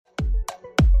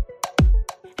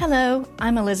Hello,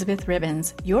 I'm Elizabeth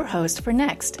Ribbons, your host for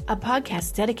Next, a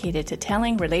podcast dedicated to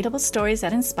telling relatable stories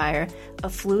that inspire a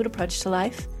fluid approach to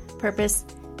life, purpose,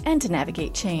 and to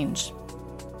navigate change.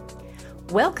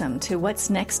 Welcome to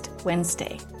What's Next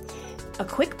Wednesday, a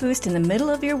quick boost in the middle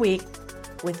of your week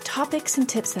with topics and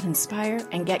tips that inspire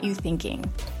and get you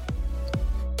thinking.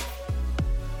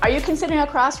 Are you considering a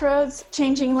crossroads,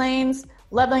 changing lanes,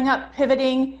 leveling up,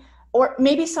 pivoting? Or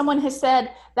maybe someone has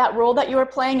said that role that you were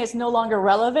playing is no longer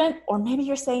relevant, or maybe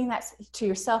you're saying that to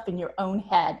yourself in your own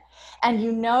head. And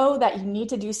you know that you need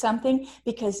to do something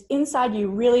because inside you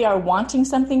really are wanting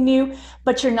something new,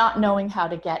 but you're not knowing how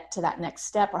to get to that next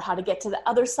step or how to get to the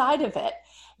other side of it.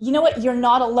 You know what? You're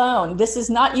not alone. This is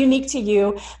not unique to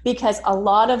you because a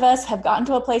lot of us have gotten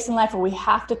to a place in life where we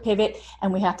have to pivot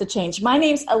and we have to change. My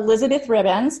name's Elizabeth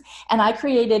Ribbons, and I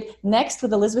created Next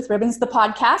with Elizabeth Ribbons, the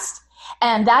podcast.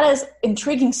 And that is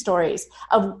intriguing stories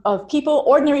of people,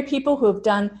 ordinary people who have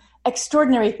done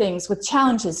extraordinary things with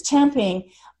challenges, championing,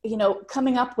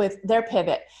 coming up with their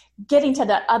pivot, getting to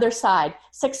that other side,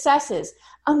 successes,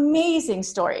 amazing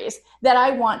stories that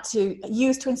I want to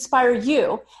use to inspire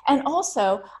you. And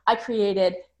also, I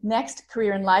created Next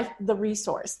Career in Life, the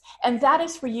resource. And that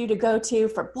is for you to go to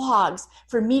for blogs,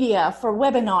 for media, for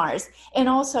webinars, and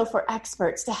also for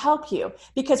experts to help you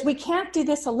because we can't do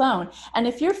this alone. And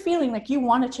if you're feeling like you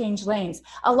want to change lanes,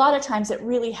 a lot of times it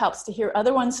really helps to hear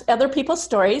other people's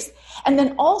stories and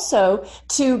then also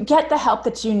to get the help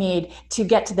that you need to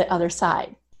get to the other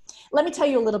side. Let me tell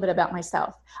you a little bit about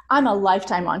myself. I'm a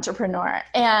lifetime entrepreneur,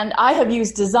 and I have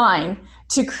used design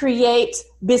to create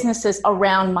businesses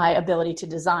around my ability to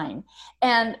design.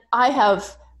 And I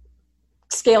have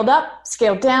scaled up,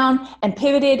 scaled down, and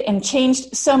pivoted and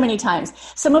changed so many times.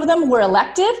 Some of them were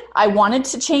elective. I wanted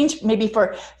to change maybe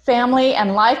for family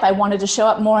and life. I wanted to show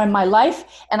up more in my life,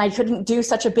 and I couldn't do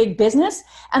such a big business.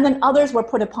 And then others were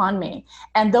put upon me.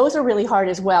 And those are really hard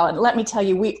as well. And let me tell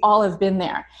you, we all have been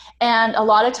there. And a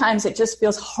lot of times it just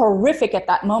feels horrific at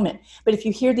that moment. But if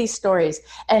you hear these stories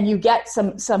and you get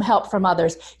some help from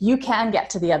others, you can get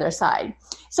to the other side.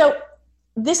 So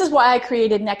this is why I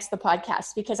created Next, the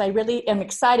podcast, because I really am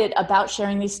excited about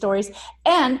sharing these stories.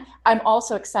 And I'm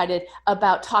also excited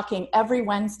about talking every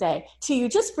Wednesday to you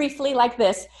just briefly like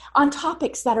this on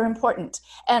topics that are important.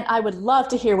 And I would love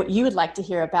to hear what you would like to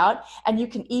hear about. And you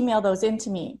can email those in to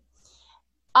me.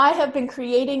 I have been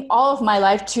creating all of my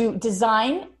life to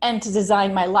design and to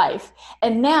design my life.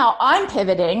 And now I'm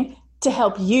pivoting to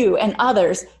help you and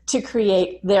others to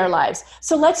create their lives.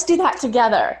 So let's do that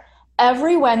together.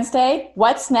 Every Wednesday,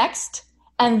 what's next?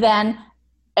 And then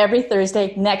every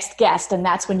Thursday, next guest. And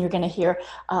that's when you're going to hear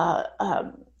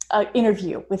an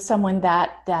interview with someone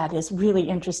that is really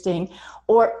interesting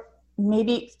or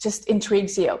maybe just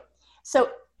intrigues you.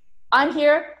 So I'm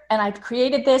here and I've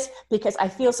created this because I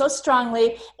feel so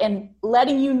strongly in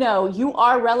letting you know you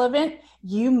are relevant,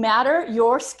 you matter,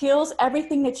 your skills,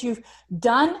 everything that you've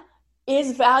done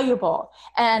is valuable.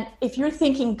 And if you're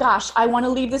thinking, gosh, I want to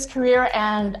leave this career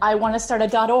and I want to start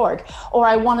a .org, or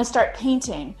I want to start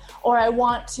painting, or I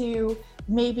want to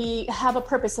maybe have a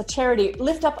purpose, a charity,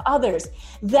 lift up others,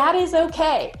 that is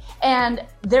okay. And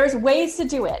there's ways to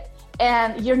do it.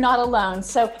 And you're not alone.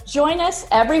 So join us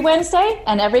every Wednesday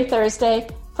and every Thursday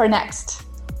for Next.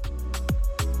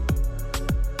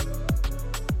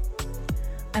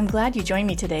 I'm glad you joined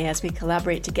me today as we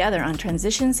collaborate together on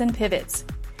transitions and pivots.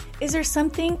 Is there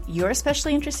something you're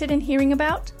especially interested in hearing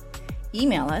about?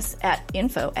 Email us at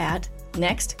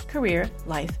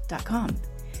info@nextcareerlife.com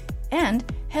and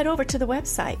head over to the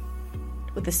website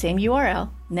with the same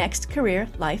URL,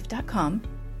 nextcareerlife.com,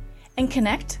 and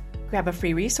connect, grab a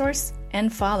free resource,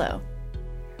 and follow.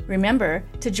 Remember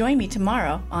to join me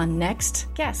tomorrow on Next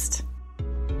Guest.